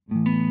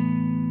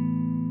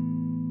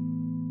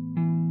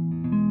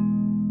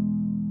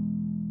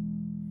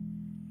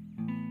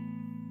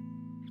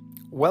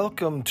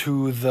Welcome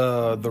to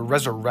the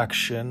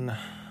resurrection,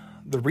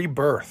 the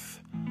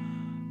rebirth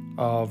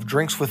of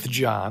Drinks with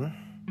John.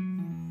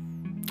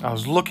 I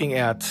was looking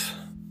at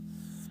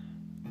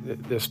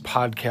this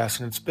podcast,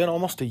 and it's been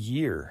almost a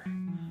year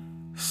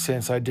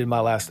since I did my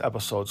last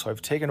episode, so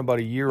I've taken about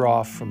a year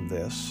off from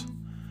this.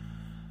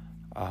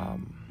 I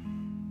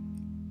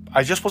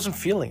just wasn't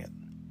feeling it.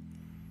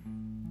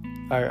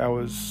 I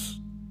was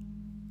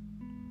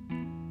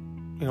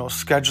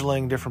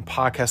scheduling different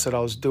podcasts that I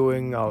was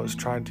doing. I was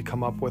trying to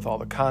come up with all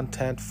the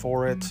content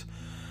for it.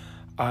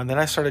 And then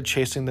I started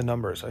chasing the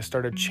numbers. I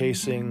started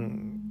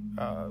chasing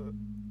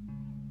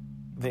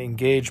the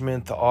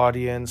engagement, the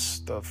audience,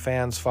 the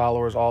fans,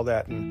 followers, all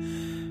that.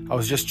 And I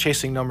was just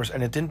chasing numbers,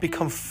 and it didn't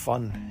become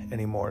fun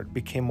anymore. It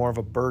became more of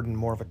a burden,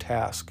 more of a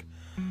task.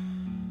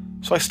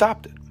 So I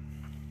stopped it.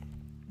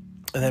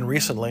 And then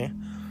recently,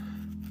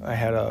 I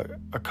had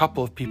a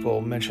couple of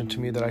people mention to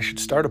me that I should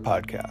start a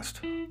podcast.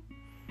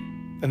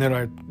 And then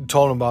I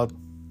told them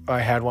I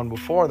had one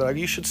before, that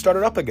you should start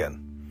it up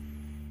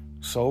again.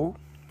 So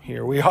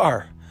here we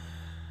are,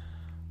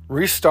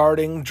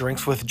 restarting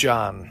Drinks with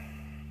John.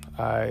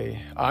 I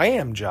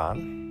am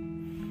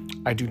John.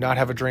 I do not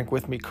have a drink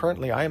with me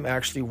currently. I am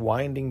actually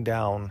winding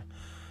down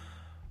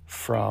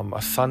from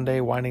a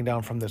Sunday, winding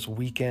down from this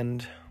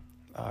weekend.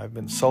 I've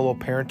been solo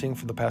parenting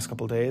for the past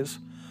couple days.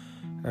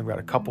 I've got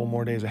a couple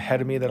more days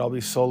ahead of me that I'll be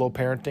solo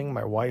parenting.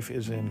 My wife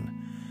is in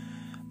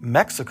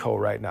Mexico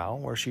right now,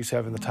 where she's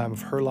having the time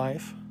of her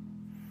life.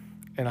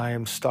 And I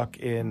am stuck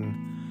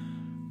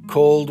in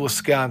cold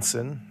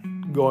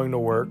Wisconsin, going to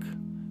work,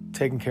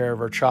 taking care of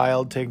our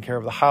child, taking care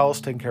of the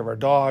house, taking care of our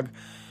dog,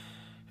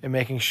 and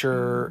making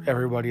sure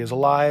everybody is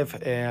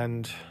alive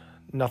and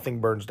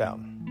nothing burns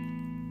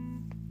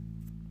down.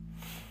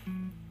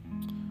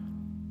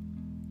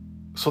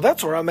 So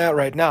that's where I'm at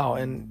right now.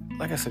 And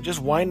like I said, just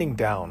winding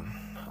down.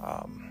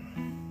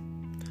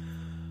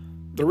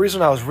 The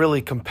reason I was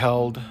really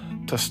compelled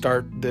to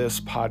start this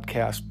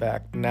podcast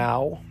back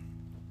now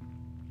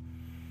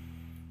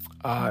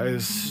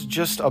is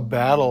just a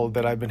battle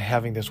that I've been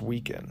having this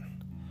weekend.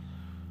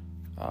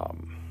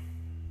 Kind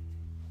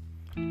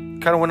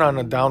of went on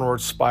a downward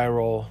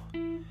spiral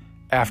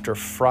after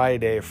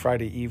Friday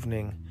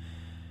evening.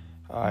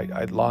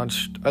 I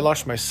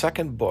launched my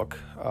second book,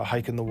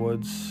 Hike in the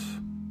Woods,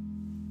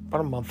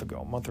 about a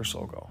month or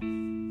so ago.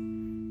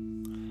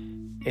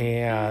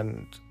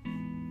 And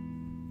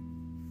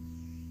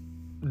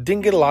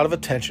didn't get a lot of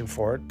attention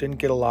for it. Didn't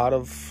get a lot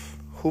of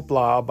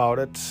hoopla about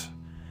it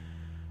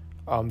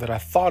that I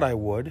thought I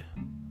would.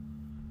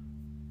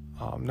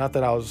 Not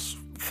that I was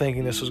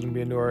thinking this was going to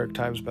be a New York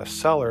Times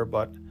bestseller,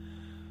 but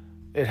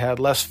it had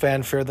less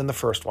fanfare than the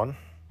first one.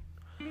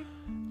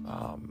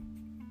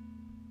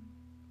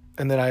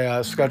 And then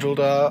I scheduled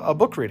a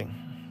book reading.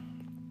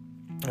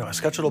 I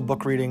scheduled a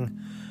book reading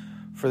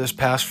for this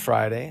past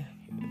Friday.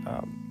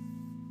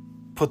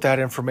 Put that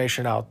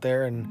information out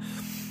there, and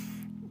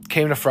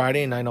came to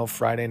Friday, and I know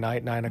Friday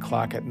night, 9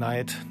 o'clock at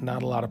night,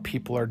 not a lot of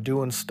people are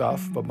doing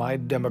stuff, but my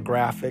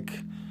demographic,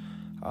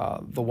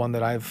 the one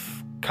that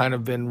I've kind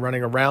of been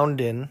running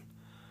around in,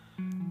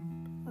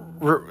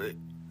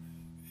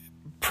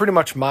 pretty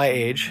much my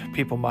age,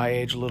 people my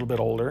age, a little bit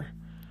older,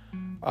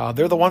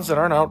 they're the ones that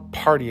aren't out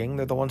partying,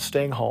 they're the ones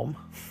staying home.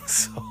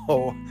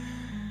 So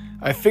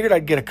I figured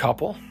I'd get a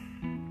couple.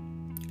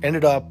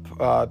 Ended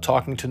up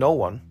talking to no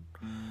one.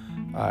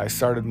 I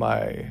started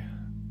my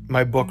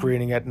book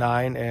reading at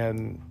 9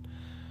 and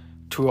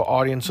to an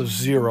audience of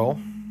 0.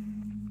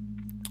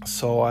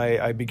 So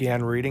I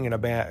began reading, and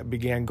I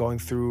began going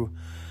through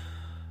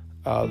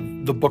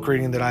the book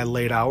reading that I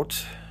laid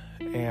out,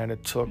 and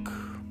it took,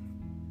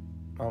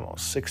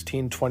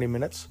 16, 20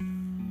 minutes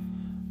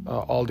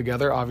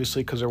altogether,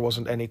 obviously, because there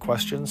wasn't any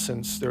questions,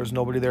 since there was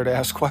nobody there to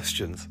ask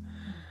questions.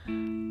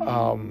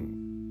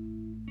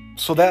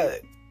 So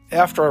that,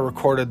 after I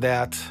recorded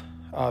that,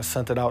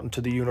 sent it out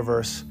into the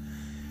universe,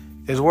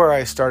 is where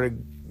I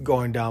started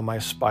going down my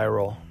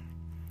spiral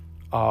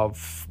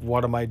of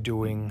what am I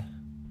doing?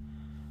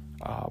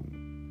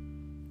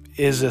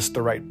 Is this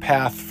the right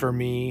path for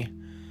me?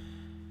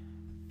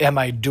 Am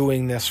I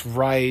doing this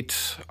right?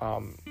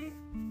 And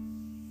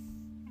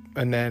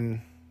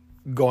then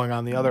going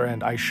on the other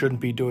end, I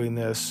shouldn't be doing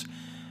this.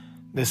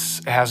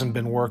 This hasn't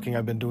been working.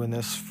 I've been doing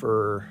this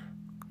for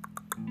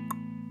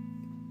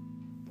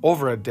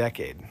over a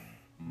decade.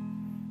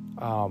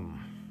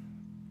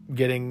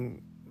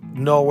 Getting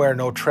nowhere,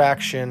 no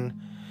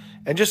traction,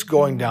 and just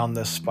going down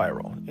this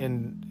spiral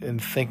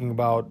and thinking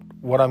about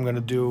what I'm going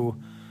to do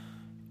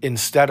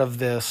instead of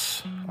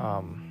this,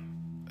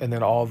 and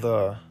then all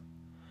the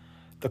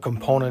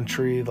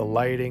componentry, the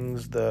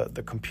lightings,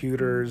 the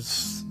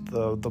computers,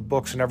 the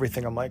books and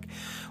everything. I'm like,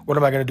 what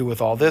am I going to do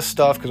with all this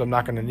stuff? Because I'm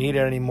not going to need it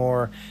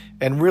anymore.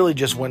 And really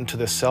just went into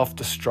this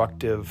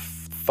self-destructive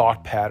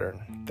thought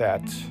pattern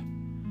that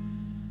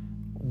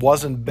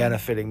wasn't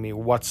benefiting me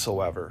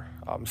whatsoever.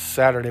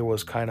 Saturday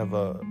was kind of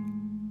a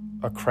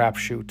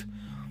crapshoot.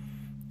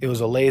 It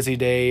was a lazy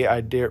day.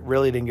 I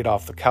really didn't get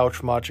off the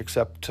couch much,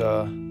 except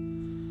to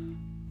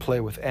play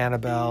with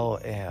Annabelle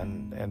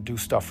and do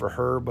stuff for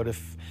her. But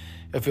if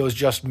it was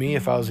just me,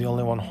 if I was the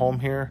only one home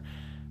here,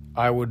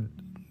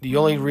 the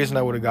only reason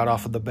I would have got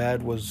off of the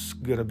bed was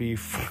going to be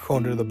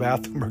going to the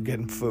bathroom or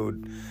getting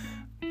food,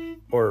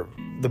 or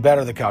the bed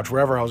or the couch,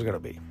 wherever I was going to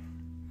be.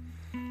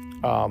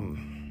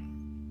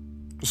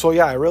 So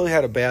yeah, I really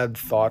had a bad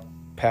thought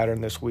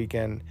pattern this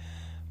weekend.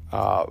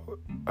 A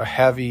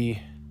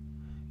heavy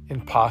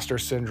imposter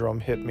syndrome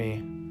hit me,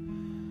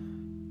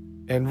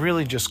 and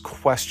really just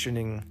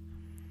questioning,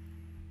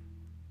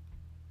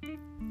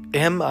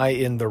 am I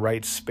in the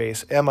right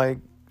space? Am I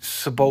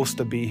supposed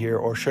to be here,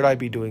 or should I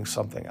be doing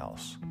something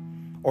else?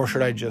 Or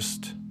should I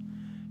just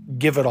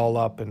give it all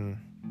up and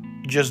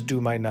just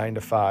do my 9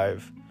 to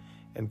 5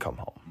 and come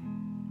home?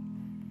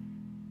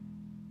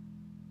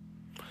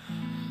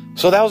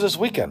 So that was this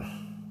weekend.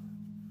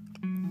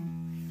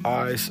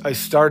 I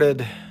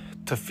started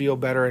to feel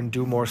better and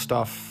do more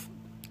stuff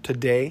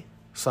today,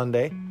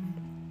 Sunday.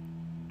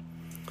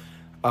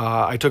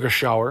 I took a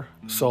shower,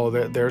 so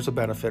there's a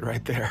benefit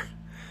right there.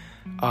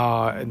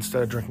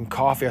 Instead of drinking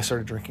coffee, I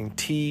started drinking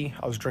tea.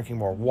 I was drinking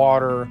more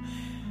water,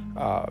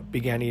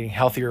 began eating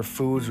healthier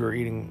foods. We were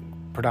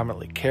eating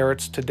predominantly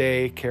carrots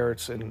today,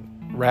 carrots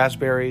and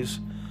raspberries.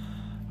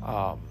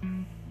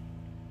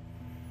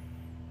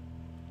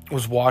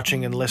 Was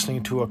watching and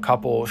listening to a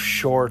couple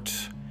short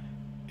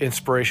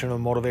inspirational,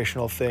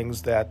 motivational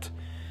things that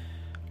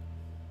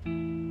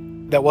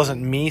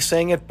wasn't me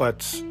saying it,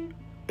 but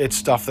it's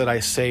stuff that I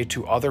say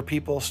to other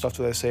people, stuff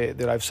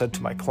that I've said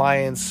to my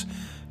clients,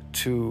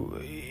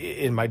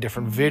 in my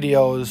different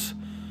videos,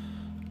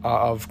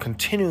 of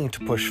continuing to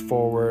push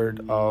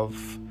forward,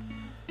 of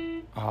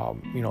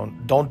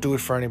don't do it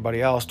for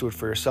anybody else, do it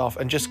for yourself,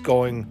 and just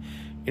going,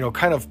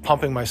 kind of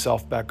pumping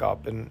myself back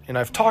up. And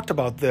I've talked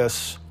about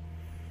this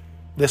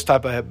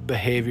type of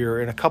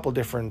behavior in a couple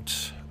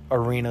different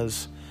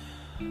arenas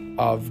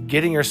of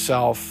getting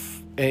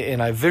yourself,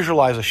 and I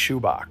visualize a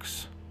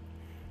shoebox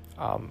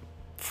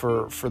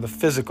for the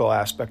physical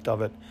aspect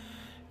of it,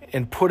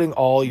 and putting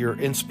all your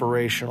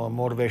inspirational and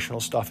motivational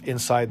stuff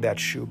inside that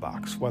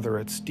shoebox, whether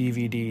it's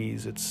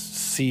DVDs, it's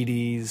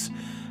CDs,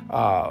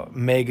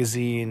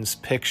 magazines,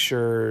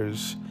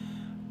 pictures,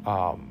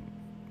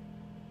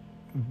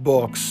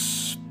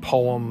 books,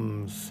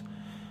 poems,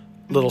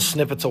 little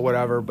snippets of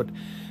whatever, but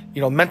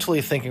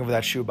mentally thinking of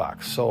that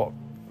shoebox. So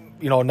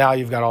now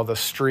you've got all the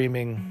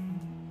streaming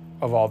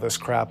of all this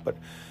crap, but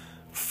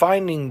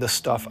finding the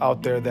stuff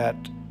out there that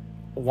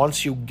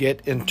once you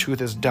get into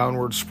this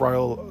downward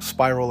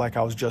spiral like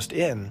I was just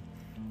in,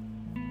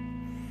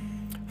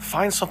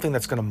 find something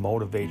that's going to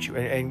motivate you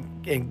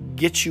and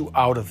get you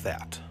out of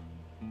that.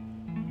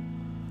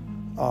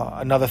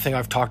 Another thing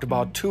I've talked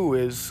about too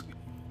is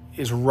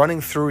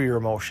running through your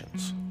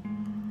emotions.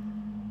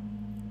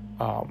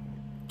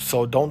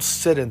 So don't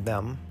sit in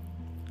them.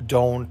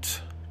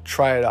 Don't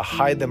try to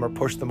hide them or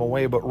push them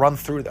away, but run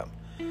through them.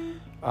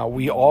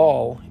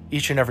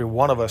 Each and every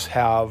one of us,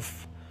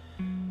 have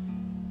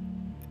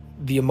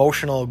the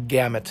emotional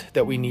gamut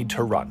that we need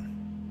to run.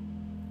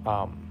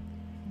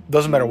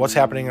 Doesn't matter what's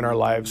happening in our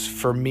lives.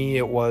 For me,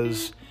 it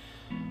was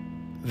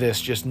this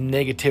just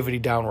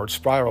negativity downward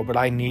spiral, but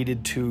I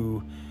needed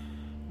to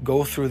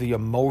go through the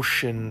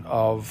emotion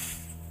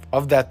of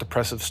that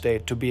depressive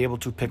state to be able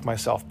to pick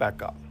myself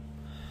back up.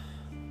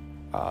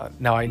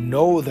 Now I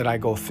know that I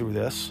go through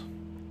this.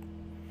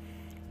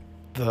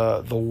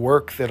 The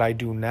work that I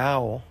do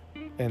now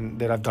and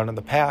that I've done in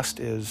the past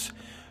is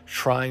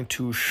trying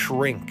to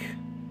shrink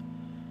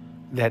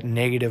that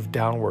negative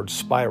downward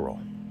spiral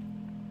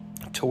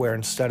to where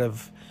instead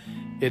of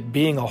it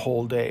being a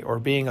whole day or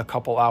being a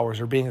couple hours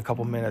or being a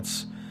couple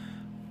minutes,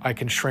 I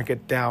can shrink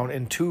it down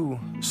into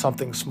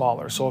something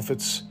smaller. So if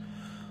it's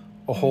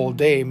a whole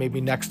day,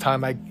 maybe next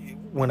time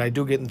when I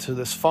do get into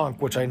this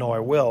funk, which I know I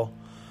will,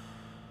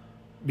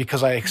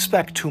 because I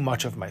expect too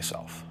much of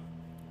myself.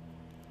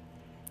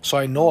 So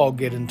I know I'll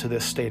get into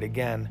this state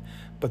again,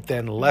 but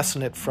then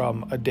lessen it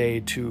from a day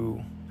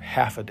to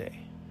half a day.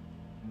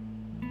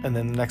 And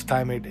then the next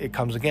time it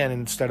comes again,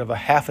 instead of a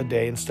half a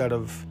day, instead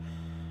of,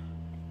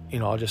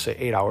 I'll just say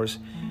 8 hours,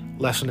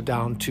 lessen it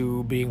down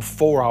to being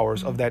 4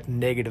 hours of that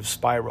negative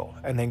spiral.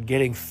 And then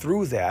getting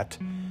through that,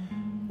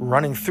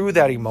 running through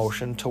that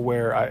emotion to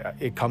where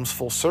it comes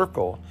full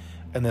circle,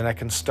 and then I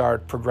can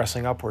start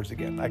progressing upwards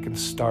again. I can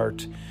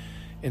start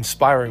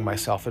inspiring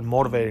myself and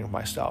motivating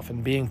myself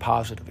and being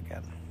positive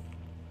again.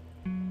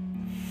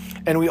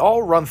 And we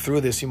all run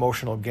through this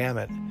emotional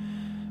gamut,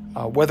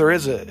 whether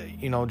it's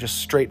just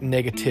straight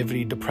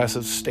negativity,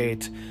 depressive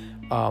state,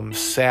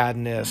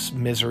 sadness,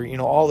 misery,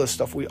 all this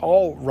stuff. We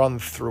all run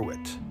through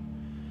it.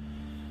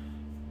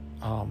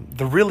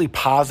 The really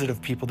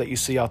positive people that you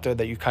see out there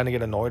that you kind of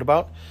get annoyed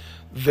about,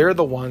 they're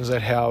the ones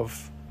that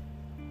have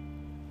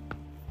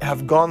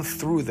gone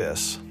through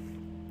this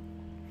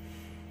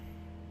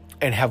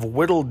and have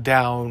whittled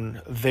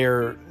down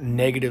their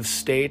negative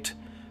state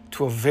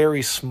to a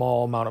very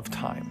small amount of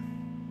time.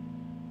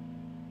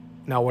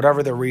 Now,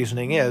 whatever their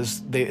reasoning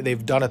is,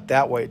 they've done it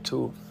that way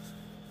too.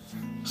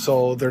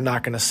 So they're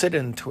not going to sit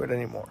into it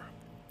anymore.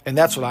 And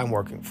that's what I'm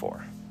working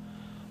for.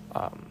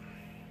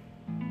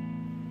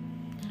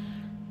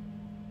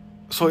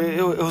 So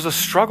it was a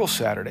struggle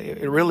Saturday.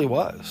 It really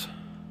was.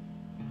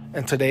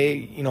 And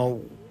today,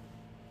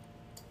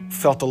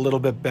 felt a little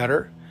bit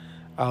better.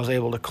 I was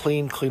able to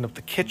clean up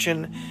the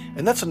kitchen.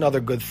 And that's another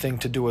good thing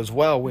to do as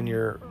well when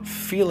you're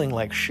feeling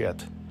like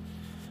shit.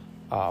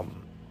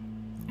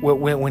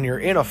 When you're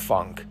in a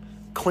funk,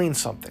 clean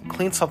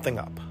something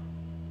up.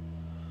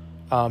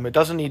 It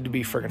doesn't need to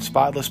be friggin'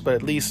 spotless, but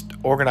at least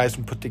organized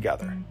and put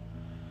together.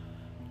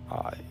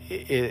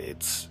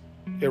 It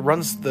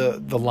runs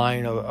the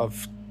line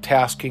of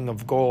tasking,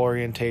 of goal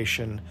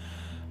orientation,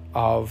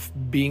 of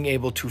being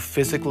able to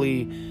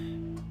physically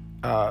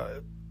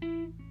and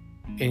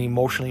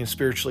emotionally and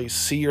spiritually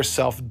see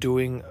yourself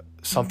doing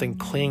something,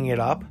 cleaning it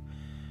up,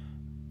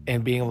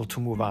 and being able to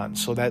move on.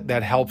 So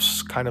that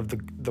helps kind of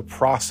the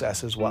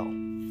process as well.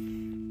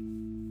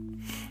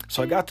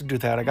 So I got to do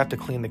that. I got to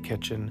clean the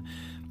kitchen,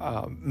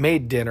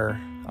 made dinner,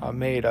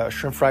 made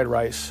shrimp fried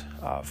rice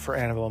for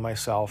Annabelle and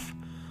myself.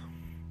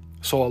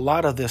 So a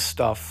lot of this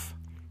stuff,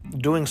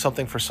 doing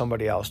something for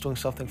somebody else, doing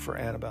something for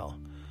Annabelle,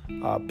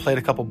 played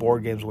a couple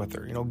board games with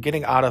her,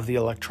 getting out of the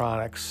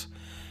electronics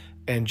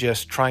and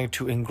just trying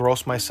to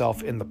engross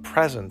myself in the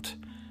present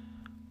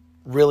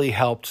really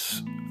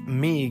helped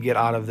me get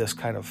out of this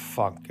kind of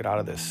funk, get out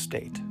of this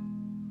state.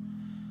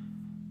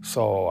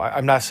 So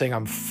I'm not saying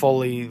I'm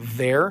fully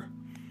there,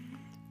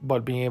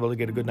 but being able to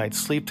get a good night's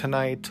sleep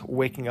tonight,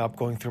 waking up,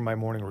 going through my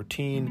morning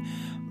routine,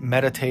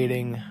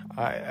 meditating,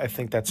 I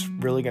think that's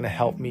really going to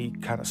help me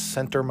kind of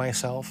center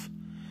myself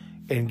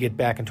and get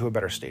back into a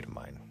better state of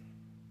mind.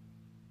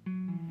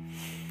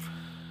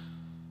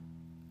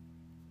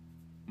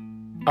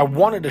 I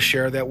wanted to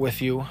share that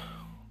with you,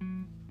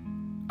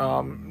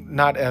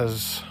 not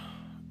as,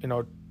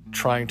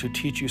 trying to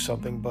teach you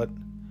something, but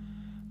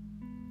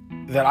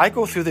that I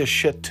go through this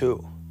shit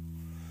too.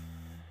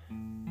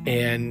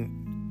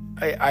 And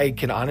I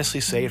can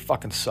honestly say it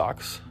fucking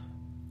sucks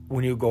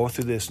when you go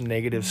through this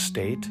negative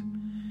state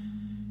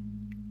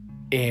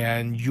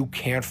and you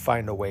can't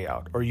find a way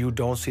out, or you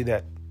don't see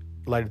that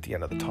light at the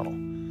end of the tunnel.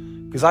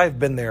 Because I've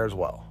been there as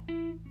well.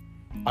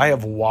 I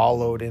have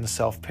wallowed in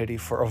self-pity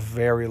for a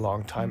very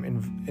long time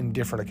in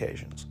different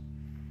occasions.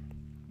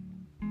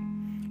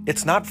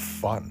 It's not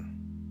fun.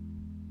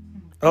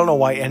 I don't know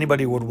why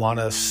anybody would want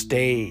to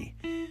stay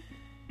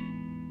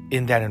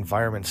in that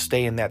environment,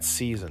 stay in that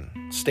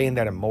season, stay in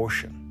that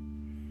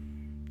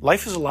emotion.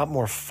 Life is a lot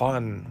more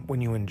fun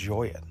when you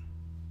enjoy it.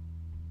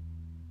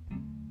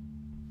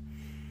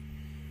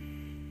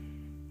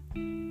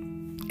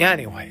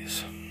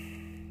 Anyways,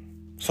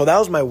 so that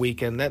was my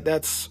weekend.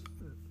 That's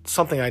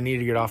something I need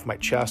to get off my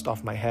chest,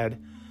 off my head,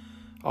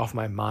 off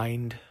my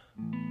mind.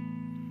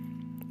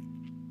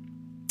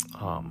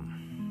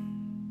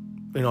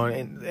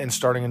 And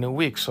starting a new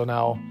week. So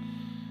now,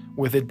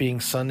 with it being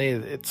Sunday,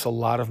 it's a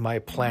lot of my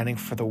planning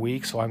for the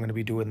week. So I'm going to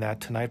be doing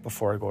that tonight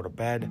before I go to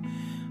bed,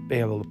 be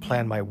able to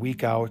plan my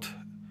week out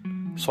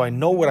so I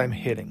know what I'm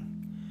hitting,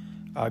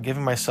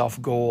 giving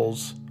myself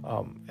goals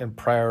and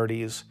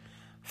priorities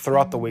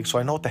throughout the week so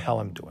I know what the hell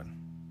I'm doing,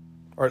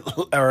 or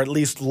at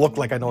least look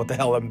like I know what the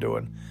hell I'm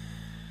doing.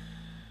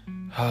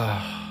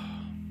 I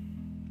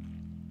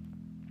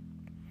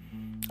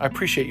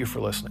appreciate you for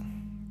listening.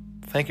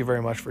 Thank you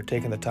very much for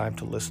taking the time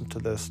to listen to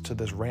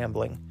this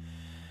rambling.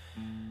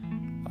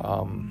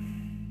 I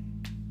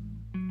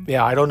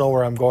don't know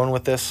where I'm going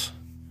with this,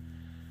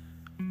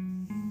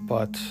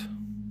 but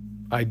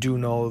I do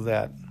know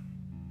that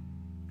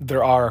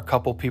there are a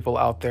couple people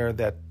out there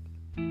that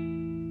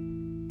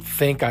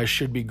think I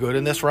should be good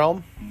in this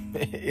realm,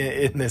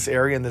 in this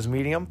area, in this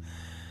medium.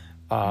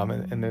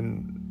 And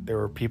then there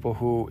were people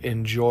who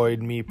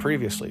enjoyed me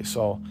previously.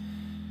 So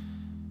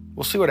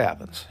we'll see what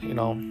happens,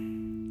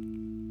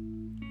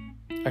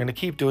 I'm going to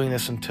keep doing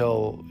this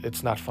until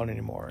it's not fun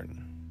anymore.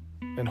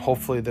 And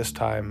hopefully this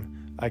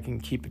time I can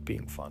keep it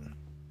being fun.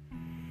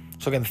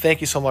 So again,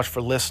 thank you so much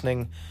for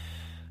listening.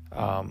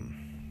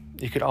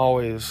 You can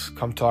always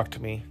come talk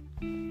to me.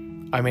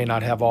 I may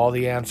not have all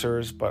the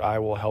answers, but I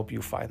will help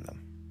you find them.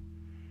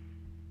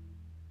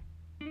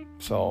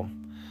 So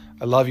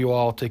I love you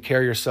all. Take care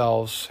of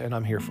yourselves, and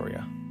I'm here for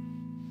you.